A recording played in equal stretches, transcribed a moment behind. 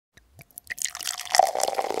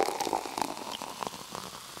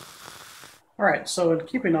Alright, so in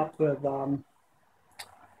keeping up with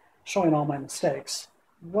showing all my mistakes,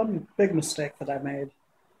 one big mistake that I made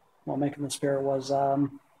while making this beer was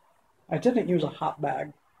I didn't use a hop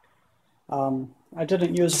bag. I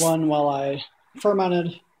didn't use one while I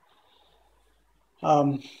fermented.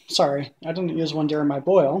 Sorry, I didn't use one during my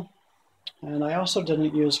boil, and I also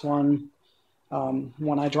didn't use one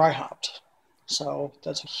when I dry hopped. So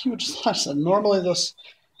that's a huge lesson. Normally this,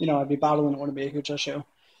 I'd be bottling, it wouldn't be a huge issue.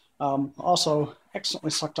 Also,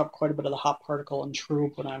 accidentally sucked up quite a bit of the hop particle and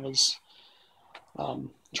trub when I was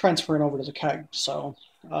transferring over to the keg. So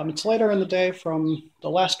it's later in the day from the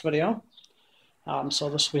last video, so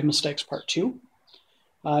this will be mistakes part 2.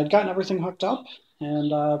 I'd gotten everything hooked up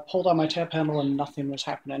and pulled on my tap handle and nothing was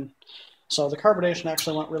happening. So the carbonation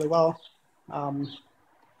actually went really well,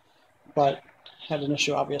 but had an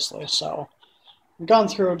issue obviously. So I've gone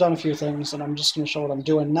through, done a few things, and I'm just going to show what I'm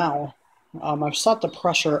doing now. I've set the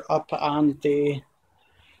pressure up on the,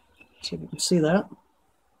 see if you can see that,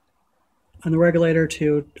 on the regulator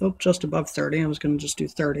to just above 30. I was going to just do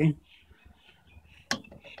 30.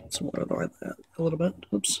 So we'll lower that a little bit.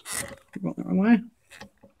 Oops, I'm going the wrong way.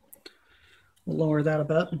 We'll lower that a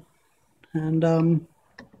bit. And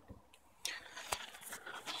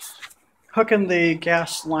hooking the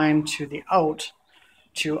gas line to the out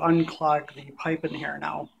to unclog the pipe in here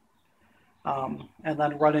now. And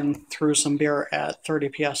then running through some beer at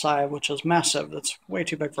 30 psi, which is massive. That's way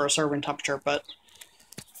too big for a serving temperature, but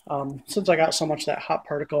since I got so much of that hot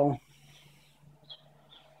particle,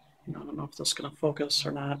 I don't know if this is going to focus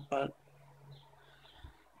or not, but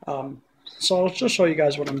so I'll just show you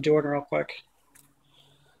guys what I'm doing real quick.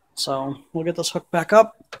 So we'll get this hooked back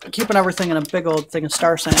up, keeping everything in a big old thing of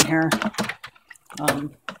star sand here.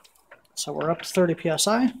 So we're up to 30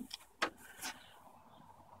 psi.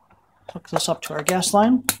 Hook this up to our gas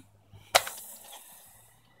line.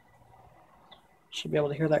 Should be able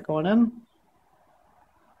to hear that going in.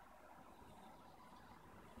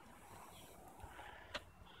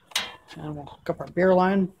 And we'll hook up our beer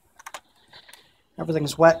line.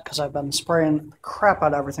 Everything's wet because I've been spraying the crap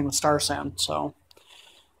out of everything with star sand. So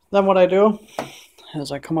then what I do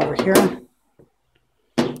is I come over here.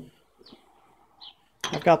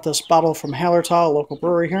 I've got this bottle from Hallertau, a local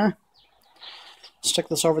brewery here. Stick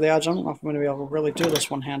this over the edge. I don't know if I'm going to be able to really do this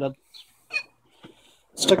one-handed.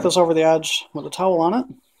 Stick this over the edge with a towel on it.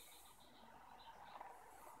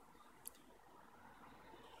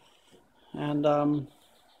 And so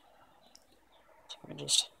I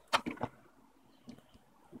just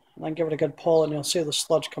then give it a good pull, and you'll see the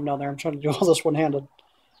sludge come down there. I'm trying to do all this one-handed.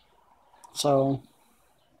 So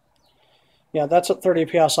yeah, that's at 30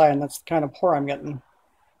 psi, and that's the kind of pour I'm getting.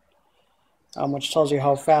 Which tells you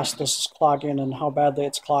how fast this is clogging and how badly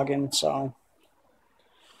it's clogging. So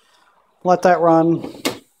let that run,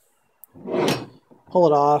 pull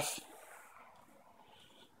it off.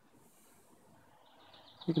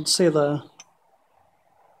 You can see the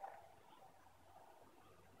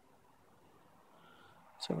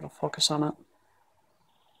see if it'll focus on it.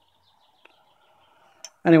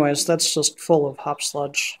 Anyways, that's just full of hop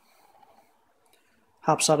sludge,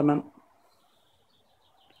 hop sediment.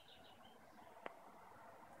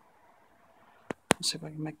 Let's see if I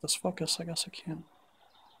can make this focus. I guess I can.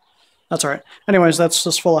 That's all right. Anyways, that's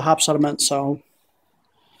just full of hop sediment, so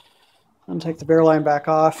I'm going to take the beer line back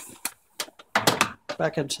off,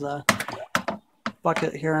 back into the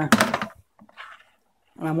bucket here.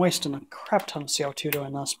 And I'm wasting a crap ton of CO2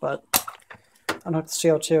 doing this, but unhook the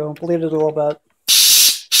CO2, bleed it a little bit.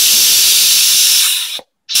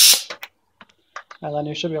 And then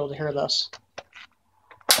you should be able to hear this.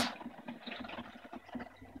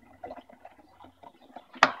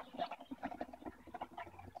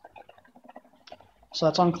 So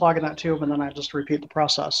that's unclogging that tube, and then I just repeat the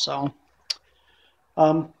process. So,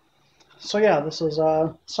 so yeah, this is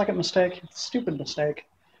a second mistake, stupid mistake.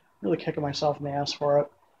 Really kicking myself in the ass for it.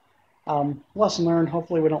 Lesson learned.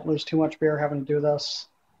 Hopefully we don't lose too much beer having to do this.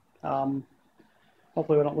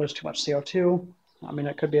 Hopefully we don't lose too much CO2. I mean,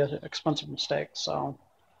 it could be an expensive mistake. So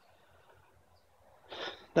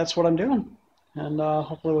that's what I'm doing, and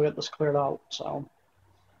hopefully we'll get this cleared out. So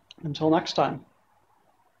until next time,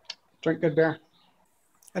 drink good beer.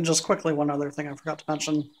 And just quickly, one other thing I forgot to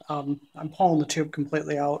mention. I'm pulling the tube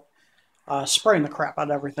completely out, spraying the crap out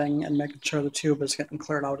of everything, and making sure the tube is getting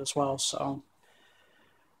cleared out as well. So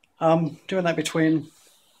doing that between,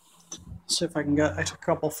 see if I can get, I took a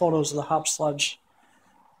couple photos of the hop sludge,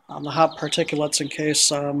 the hop particulates in case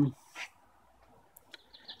I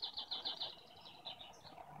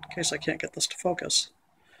can't get this to focus.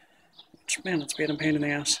 Which, man, it's being a pain in the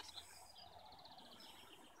ass.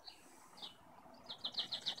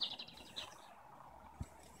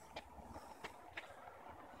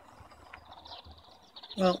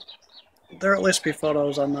 Well, there'll at least be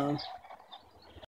photos on the